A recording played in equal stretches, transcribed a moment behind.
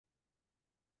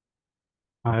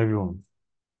Hi everyone.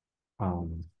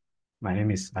 Um, my name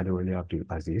is Adewale Abdul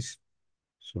Aziz.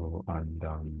 So, and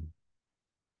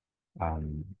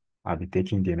um, I'll be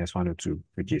taking DNS102,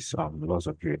 which is laws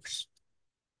of UX.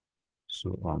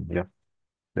 So, yeah,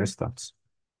 let's start.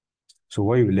 So,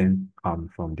 what you learn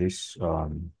from this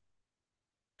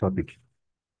topic?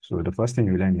 So, the first thing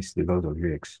you learn is the laws of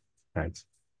UX, right?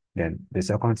 Then the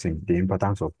second thing, the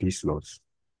importance of these laws.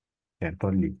 Then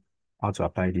thirdly, how to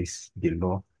apply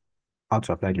how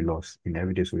to apply the laws in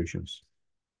everyday solutions.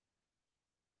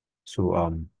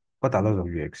 So, what are laws of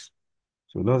UX?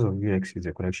 So laws of UX is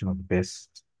a collection of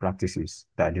best practices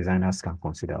that designers can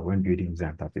consider when building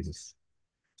user interfaces.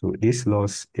 So these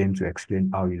laws aim to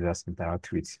explain how users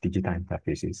interact with digital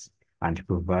interfaces and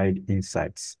provide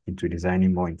insights into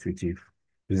designing more intuitive,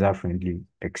 user-friendly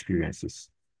experiences.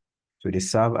 So they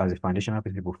serve as a foundational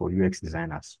principle for UX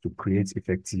designers to create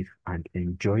effective and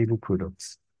enjoyable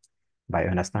products by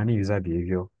understanding user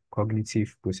behavior,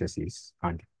 cognitive processes,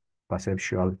 and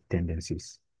perceptual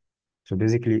tendencies. So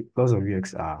basically, laws of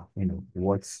UX are,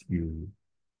 what you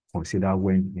consider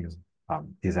when,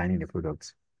 designing a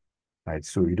product, right?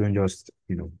 So you don't just,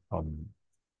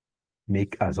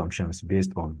 make assumptions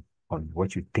based on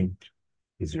what you think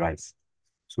is right.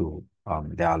 So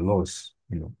there are laws,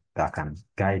 that can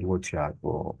guide what you are,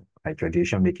 or like your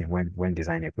decision making when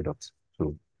designing a product.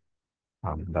 So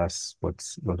that's what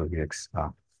laws of UX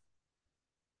are.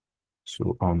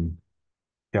 So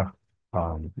yeah,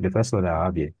 the first law that I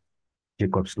have here,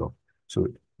 Jacob's law. So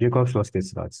Jacob's law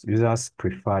states that users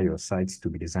prefer your sites to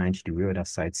be designed the way other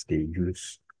sites they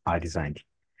use are designed.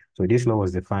 So this law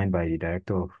was defined by the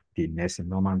director of the Nelson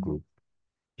Norman Group,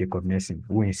 Jacob Nelson,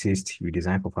 who insists you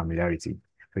design for familiarity.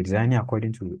 So designing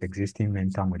according to existing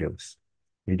mental models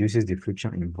reduces the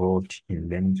friction involved in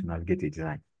learning to navigate a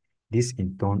design. This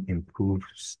in turn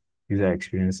improves user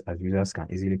experience as users can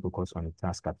easily focus on the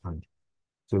task at hand.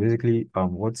 So basically,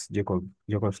 what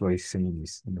Jacob's law is saying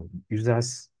is,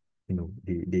 users,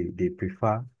 they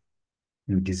prefer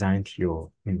you designed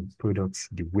your products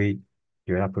the way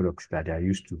the other products that they are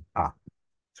used to are.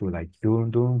 So like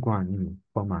don't go and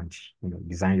come and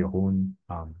design your own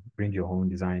bring your own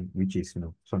design, which is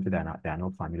something that they are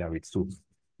not familiar with. So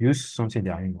use something they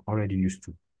are already used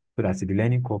to, so that the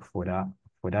learning curve for that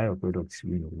your products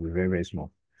will be very, very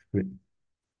small.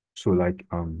 So like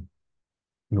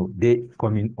they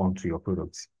coming onto your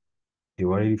products, they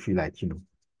already feel like,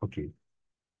 okay,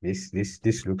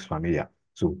 this looks familiar.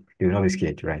 So they will not be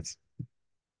scared, right?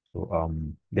 So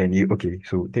then you okay,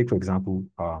 so take for example,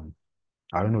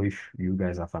 I don't know if you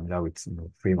guys are familiar with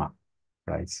Framer,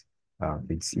 right?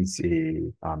 It's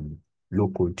a low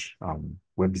code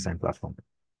web design platform.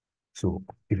 So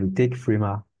if you take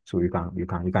Framer, so you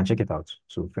can check it out.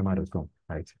 So framer.com,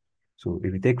 right? So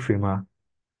if you take Framer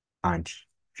and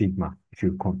Figma, if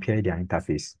you compare their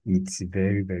interface, it's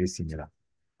very, very similar.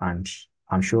 And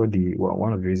I'm sure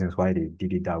one of the reasons why they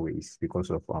did it that way is because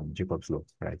of Jacob's law,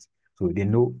 right? So they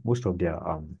know most of their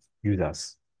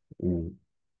users who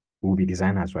will be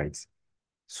designers, right?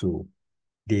 So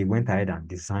they went ahead and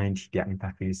designed their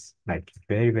interface like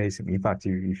very, very simple. In fact,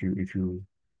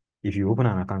 if you open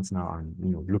an account now and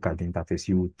look at the interface,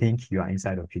 you would think you are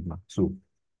inside of Figma. So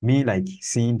me like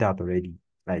seeing that already,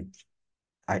 like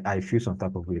I feel some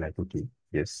type of way like, okay,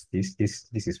 yes, this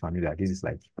is familiar. This is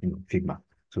like, Figma.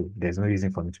 So there's no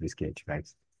reason for me to be scared, right?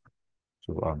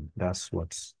 So that's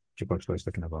what Jacob's law is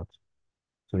talking about.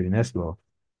 So the next law,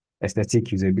 aesthetic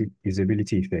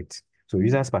usability effect. So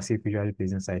users perceive visually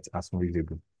pleasing sites as more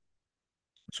usable.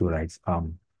 So right,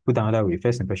 put another way,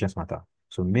 first impressions matter.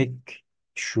 So make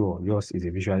sure yours is a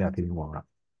visually appealing one.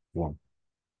 One.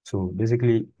 So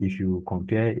basically, if you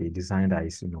compare a design that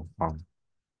is,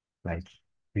 like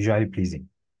visually pleasing,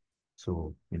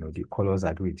 so, the colors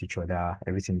agree with each other.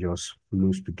 Everything just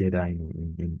flows together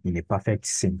in a perfect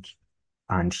sync.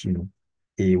 And,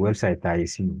 a website that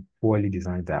is, poorly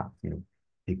designed that,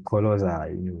 the colors are,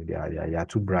 they are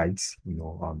too bright,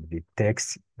 the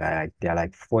text, they are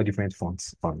like four different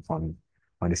fonts on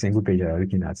the single page that you're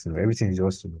looking at. Everything is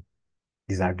just,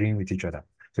 disagreeing with each other.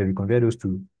 So if you compare those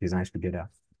two designs together,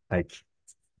 like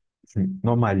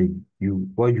normally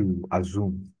what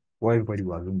everybody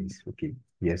will assume is okay,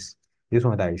 yes, this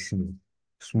one that is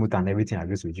smooth and everything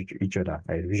agrees with each other,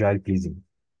 visually pleasing,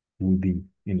 will be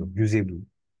usable,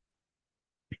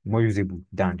 more usable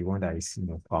than the one that is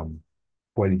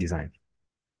poorly designed.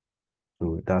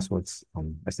 So that's what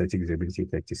aesthetic usability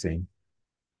effect is saying.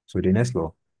 So the next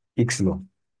law, Hick's law.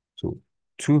 So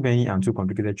too many and too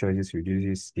complicated choices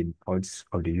reduces the odds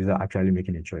of the user actually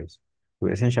making a choice. So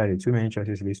essentially, too many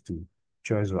choices leads to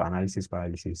choice or analysis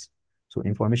paralysis. So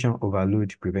information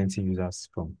overload preventing users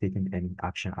from taking any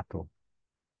action at all.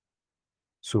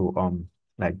 So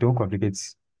like don't complicate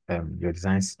your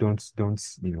designs. Don't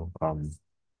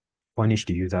punish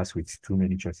the users with too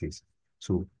many choices.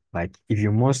 So like if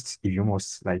you must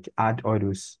like add all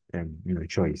those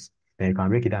choice, then you can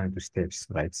break it down into steps,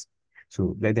 right?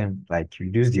 So let them like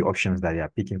reduce the options that they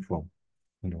are picking from,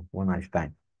 one at a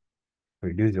time.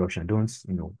 Reduce the option. Don't just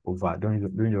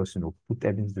put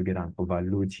everything together and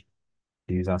overload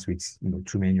the users with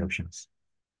too many options.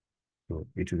 So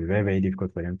it will be very, very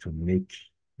difficult for them to make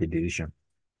a decision.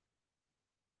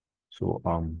 So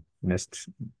next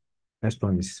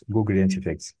one is goal gradient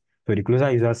effect. So the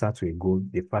closer users are to a goal,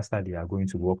 the faster they are going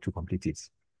to work to complete it.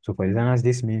 So for designers,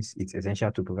 this means it's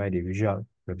essential to provide a visual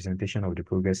representation of the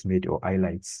progress made or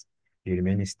highlights the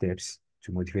remaining steps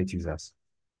to motivate users.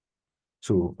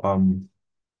 So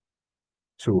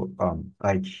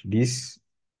like this,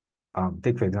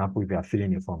 take for example, if you are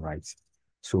filling a form, right?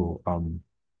 So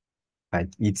like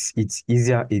it's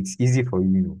easy for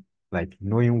you, like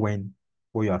knowing when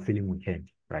what you are feeling will end,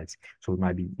 right? So it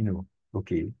might be,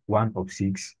 okay, 1 of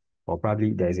 6, or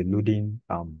probably there is a loading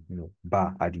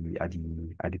bar at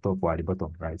the top or at the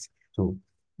bottom, right? So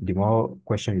the more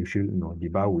question you feel, the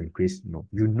bar will increase,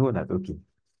 that okay,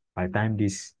 by the time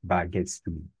this bar gets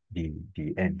to the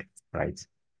end, right?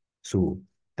 So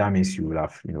that means you will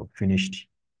have, finished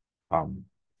um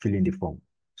filling the form.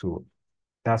 So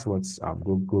that's what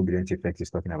Google Brilliant Effect is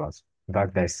talking about. In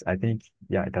fact, I think,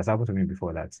 yeah, it has happened to me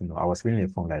before that, I was filling a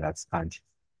form like that and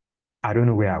I don't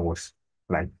know where I was.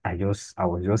 Like, I was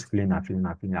just filling and filling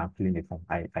and filling and filling the form.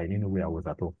 I didn't know where I was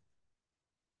at all.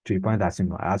 To the point that,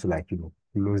 I had to like,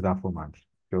 close that form and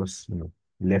just,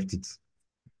 left it.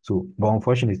 So, but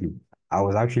unfortunately, I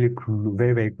was actually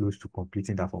very, very close to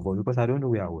completing that form, but because I don't know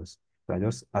where I was, so I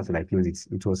just had to like close it.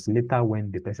 It was later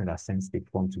when the person that sent the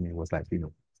form to me was like,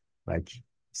 like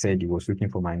said he was looking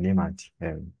for my name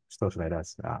and stuff like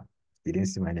that. He didn't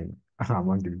see my name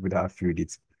among the people that filled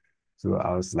it. So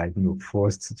I was like,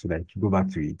 forced to like go back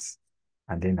to it.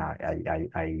 And then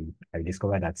I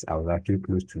discovered that I was actually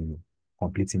close to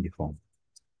completing the form.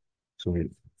 So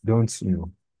don't,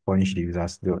 punish the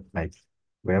users. Don't, like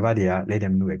wherever they are, let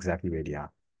them know exactly where they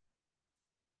are.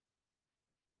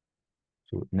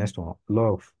 So next one,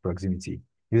 law of proximity.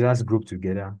 Users group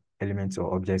together elements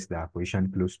or objects that are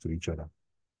positioned close to each other.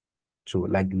 So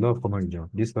like the law of common region,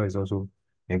 this law is also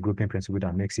a grouping principle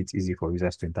that makes it easy for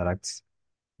users to interact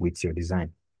with your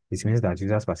design. This means that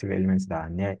users perceive elements that are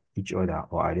near each other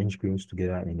or arranged close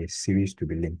together in a series to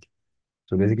be linked.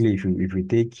 So basically, if we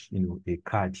take a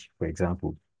card, for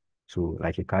example, so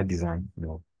like a card design,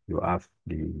 you have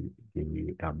the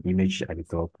image at the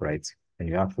top, right? And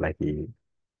you have like a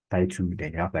title,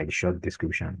 then you have like a short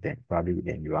description, then probably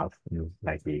then you have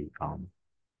like a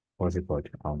what's it called?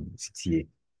 CTA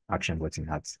action button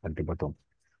at the bottom.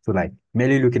 So like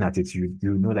merely looking at it, you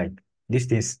know like these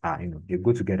things are they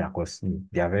go together because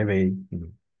they are very very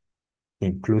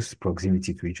in close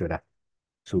proximity to each other.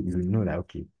 So you know that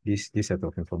okay, this set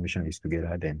of information is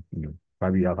together. Then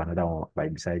probably you have another one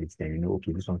right beside it. Then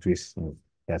okay, this one too is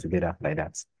they are together like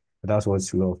that. But that's what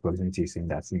law of proximity is saying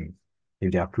that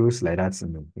if they are close like that,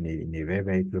 in a very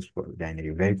very close, they're in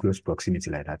a very close proximity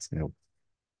like that,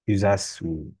 users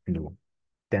will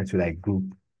tend to like group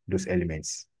those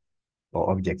elements or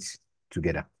objects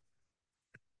together.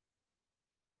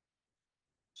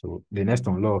 So the next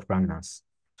one, law of prominence.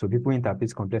 So people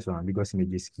interpret complex or ambiguous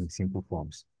images in simple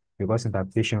forms because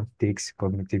interpretation takes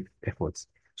cognitive efforts.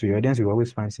 So your audience will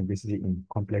always find simplicity in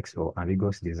complex or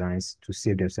ambiguous designs to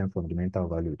save themselves from the mental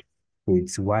overload. So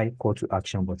it's why call to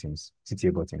action buttons,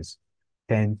 CTA buttons,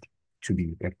 tend to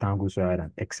be rectangles rather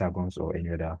than hexagons or any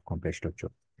other complex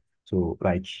structure. So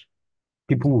like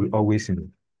people will always,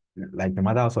 like no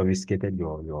matter how sophisticated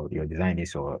your design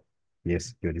is, or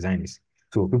yes, your design is.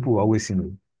 So people will always,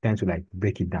 tend to like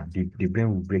break it down. The brain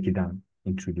will break it down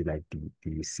into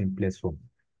the simplest form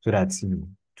so that,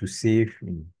 to save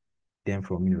them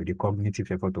from, the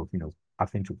cognitive effort of,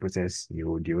 having to process the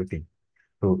whole thing.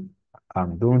 So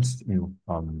don't,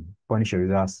 punish your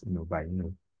users, by,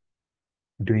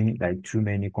 doing like too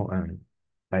many,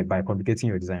 by complicating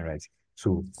your design, right?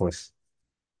 So, of course,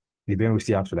 the brain will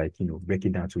still have to like break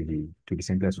it down to the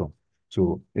simplest one.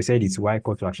 So they said it's why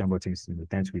call to action buttons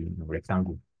tend to be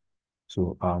rectangle.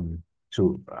 So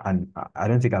and I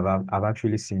don't think I've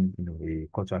actually seen a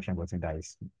call to action button that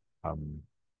is um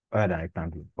other than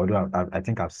rectangle. Although I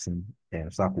think I've seen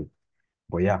circle,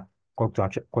 but yeah, call to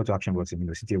action button,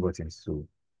 CTA buttons. So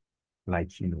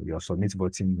like your submit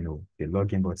button, the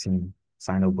login button,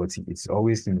 sign up button. It's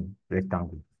always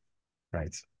rectangle,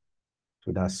 right?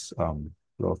 So that's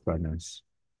law of balance.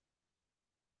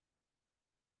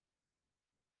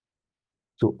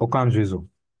 So Occam's razor.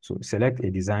 So select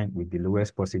a design with the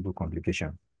lowest possible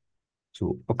complication.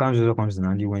 So Occam's razor comes in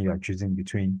handy when you are choosing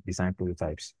between design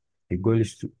prototypes. The goal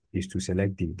is to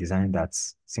select the design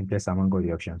that's simplest among all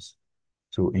the options.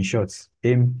 So in short,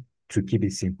 aim to keep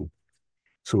it simple.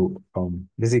 So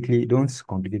basically don't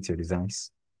complicate your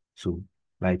designs. So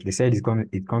like they said,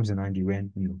 it comes in handy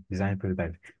when design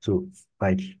prototypes. So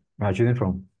like we are choosing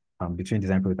from between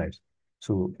design prototypes.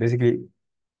 So basically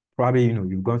probably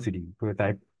you've gone to the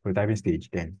prototyping stage,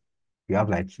 then you have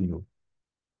like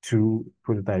two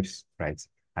prototypes, right?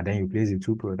 And then you place the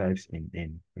two prototypes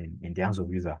in the hands of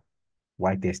user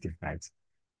while testing, right?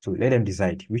 So let them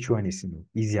decide which one is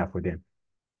easier for them.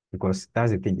 Because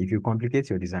that's the thing. If you complicate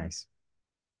your designs,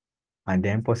 and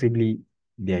then possibly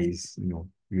there is,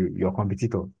 your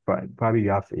competitor, probably you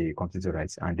have a competitor,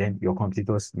 right? And then your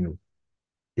competitors,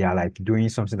 they are like doing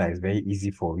something that is very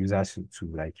easy for users to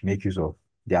like make use of.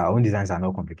 Their own designs are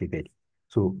not complicated.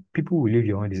 So people will leave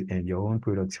your own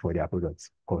products for their products,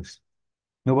 of course.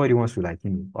 Nobody wants to like,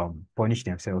 punish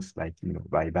themselves like,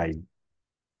 by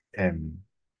um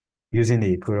using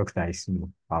a product that is,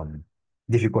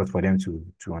 difficult for them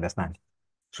to understand.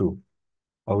 So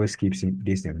always keep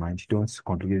this in mind. Don't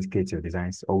complicate your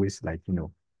designs. Always like,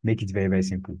 make it very, very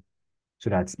simple so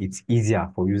that it's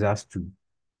easier for users to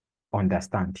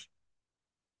understand.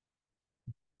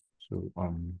 So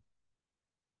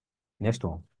next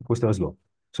one, Foster's law.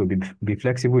 So be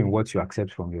flexible in what you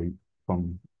accept from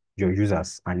your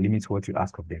users and limit what you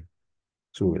ask of them.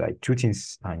 So like two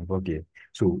things are involved here.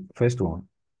 So first one,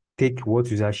 take what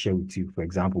users share with you. For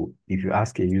example, if you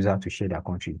ask a user to share their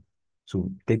country, so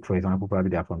take for example, probably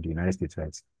they are from the United States,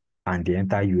 right? And they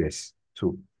enter US.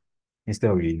 So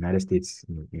instead of the United States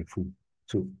in full.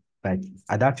 So like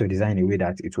adapt your design in a way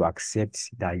that it will accept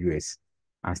that US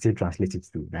and still translate it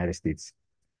to United States.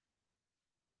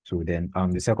 So then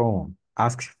the second one,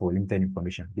 ask for limited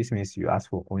information. This means you ask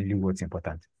for only what's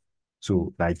important.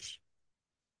 So like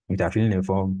with a filling a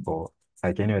form or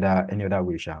like any other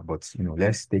way, sha. But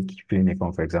let's take filling a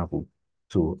form for example.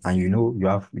 So and you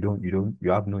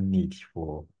have no need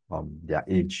for their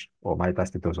age or marital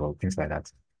status or things like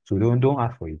that. So don't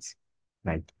ask for it.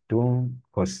 Like don't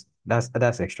because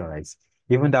that's extra, right?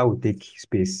 Even that will take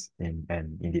space in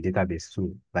the database.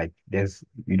 So like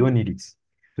you don't need it.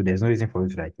 So there's no reason for you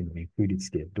to like include it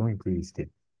there. Don't include it there.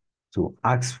 So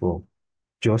ask for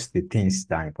just the things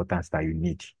that are important that you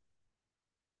need.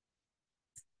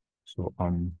 So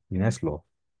the next law,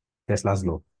 Tesla's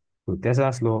law. So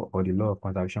Tesla's law or the law of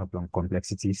conservation of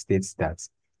complexity states that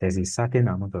there's a certain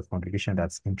amount of complication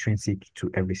that's intrinsic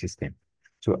to every system.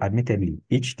 So admittedly,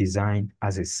 each design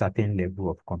has a certain level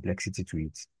of complexity to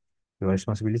it. Your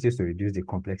responsibility is to reduce the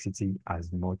complexity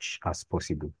as much as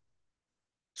possible.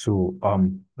 So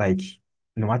like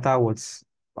no matter what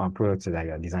product that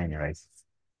you're designing, right?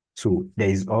 So there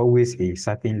is always a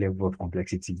certain level of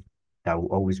complexity that will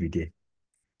always be there.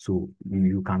 So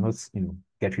you cannot,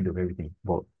 get rid of everything.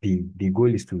 But the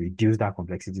goal is to reduce that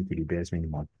complexity to the barest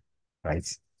minimum, right?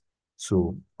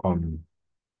 So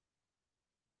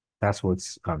that's what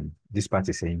this part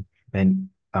is saying. And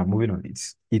moving on,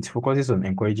 it focuses on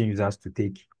encouraging users to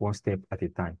take one step at a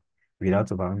time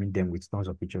without overwhelming them with tons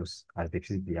of features as they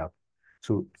physically have.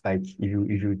 So like if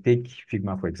you take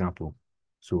Figma for example,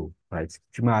 so right,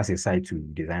 Figma has a side to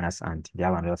designers and they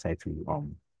have another side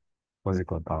to what's it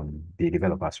called? The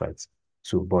developers, right?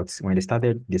 So, but when they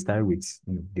started with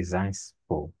designs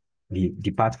for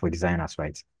the part for designers,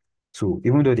 right? So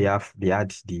even though they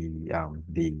had the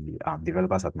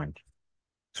developers at mind,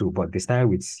 so but they started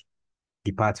with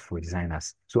the part for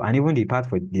designers. So and even the part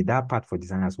for that part for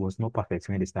designers was not perfect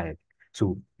when they started.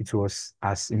 So it was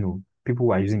as people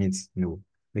were using it,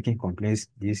 making complaints,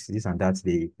 this and that.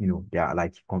 They are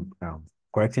like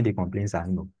correcting the complaints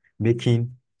and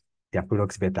making their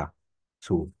products better.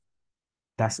 So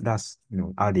that's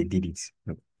how they did it.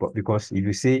 But because if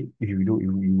you do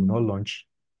you will not launch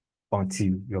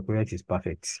until your product is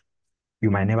perfect,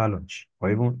 you might never launch. Or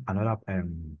even another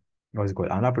what's it called?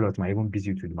 Another product might even beat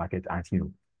you to the market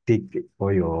and take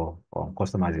all your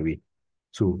customers away.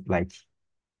 So like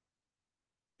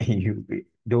you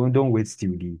don't wait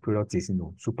till the product is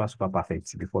super super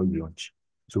perfect before you launch.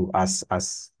 So as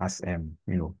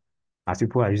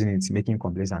people are using it, making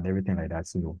complaints and everything like that,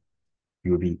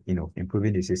 you'll be,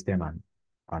 improving the system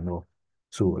and all.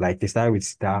 So like they start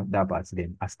with that part,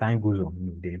 then as time goes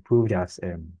on, they improve their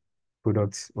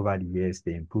products over the years,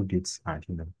 they improved it and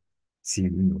see,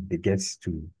 they get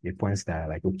to a point that are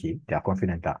like, okay, they are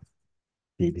confident that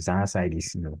the designer side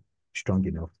is, strong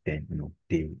enough, then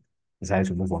they decided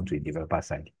to move on to a developer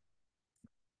side.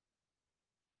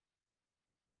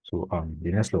 So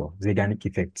the next law, Zeigarnik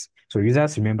effect. So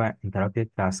users remember interrupted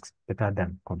tasks better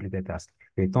than completed tasks.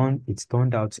 It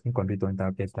turned out incomplete or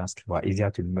interrupted tasks were easier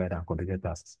to remember than completed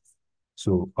tasks.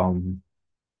 So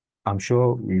I'm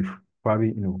sure we've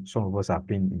probably, some of us have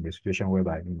been in the situation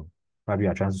whereby, probably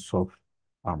are trying to solve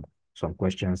um some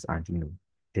questions and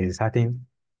there's a certain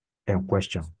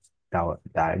question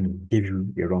that give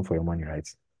you a run for your money, right?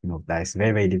 That is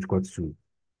very, very difficult to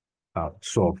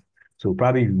solve. So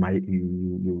probably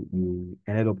you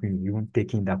ended up even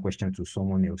taking that question to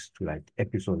someone else to like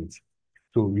help you solve it.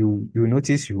 So you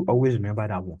notice you always remember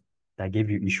that one that gave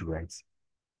you issue, right?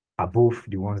 Above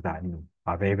the ones that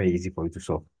are very, very easy for you to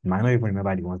solve. You might not even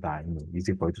remember the ones that are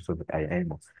easy for you to solve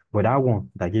anymore. But that one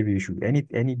that gave you issue, any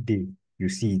day you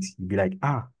see it, you'll be like,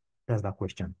 that's that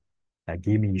question that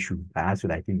gave me issue. I had to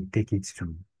like take it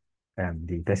to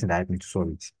the person that helped me to solve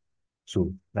it.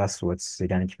 So that's what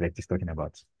organic effect is talking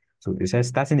about. So it says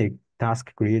starting a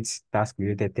task creates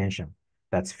task-related tension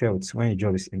that's felt when a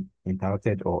job is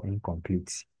interrupted or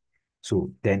incomplete.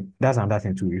 So then that's another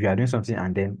thing too. If you are doing something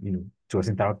and then it was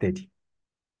interrupted,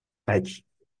 like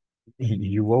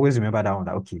you always remember that one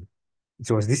that okay,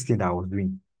 it was this thing that I was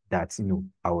doing that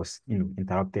I was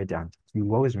interrupted, and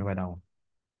you always remember that one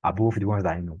above the ones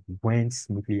that went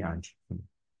smoothly and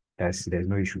there's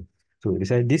no issue. So they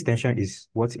said this tension is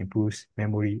what improves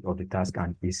memory of the task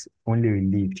and is only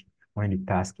relieved when the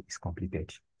task is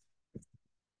completed.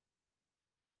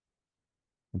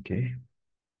 Okay.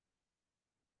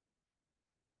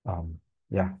 Um,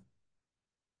 yeah,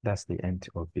 that's the end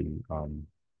of the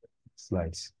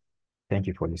slides. Thank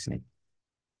you for listening.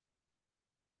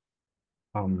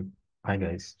 Um, Hi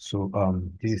guys. So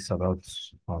this is about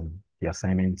the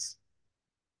assignments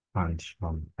and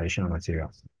additional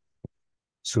materials.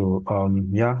 So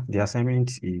yeah, the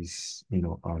assignment is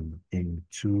in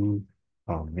two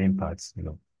main parts.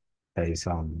 There is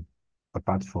a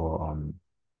part for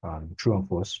true and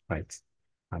false, right?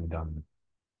 And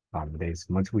there's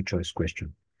multiple choice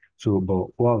question. So, but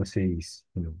what I would say is,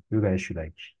 you guys should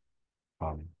like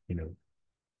um you know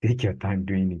take your time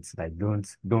doing it. Like don't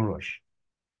rush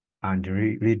and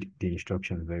read the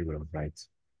instructions very well, right?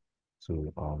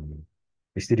 So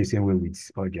it's still the same way with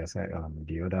all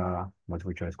the other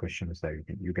multiple choice questions that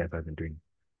you guys have been doing.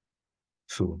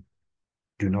 So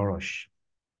do not rush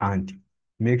and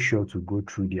make sure to go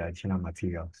through the additional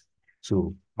materials.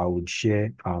 So I would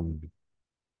share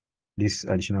these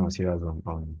additional materials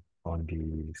on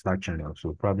the Slack channel.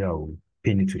 So probably I will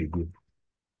pin it to the group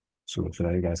so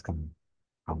that you guys can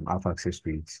have access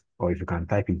to it. Or if you can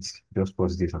type it, just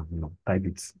pause this and type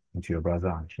it into your browser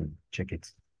and check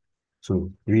it.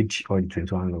 So read all the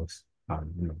 21 laws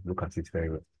and look at it very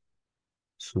well.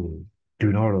 So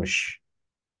do not rush.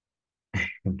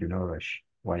 Do not rush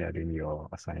while you're doing your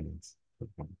assignments.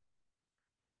 So,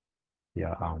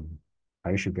 yeah,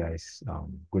 I wish you guys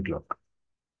good luck.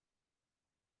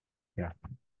 Yeah.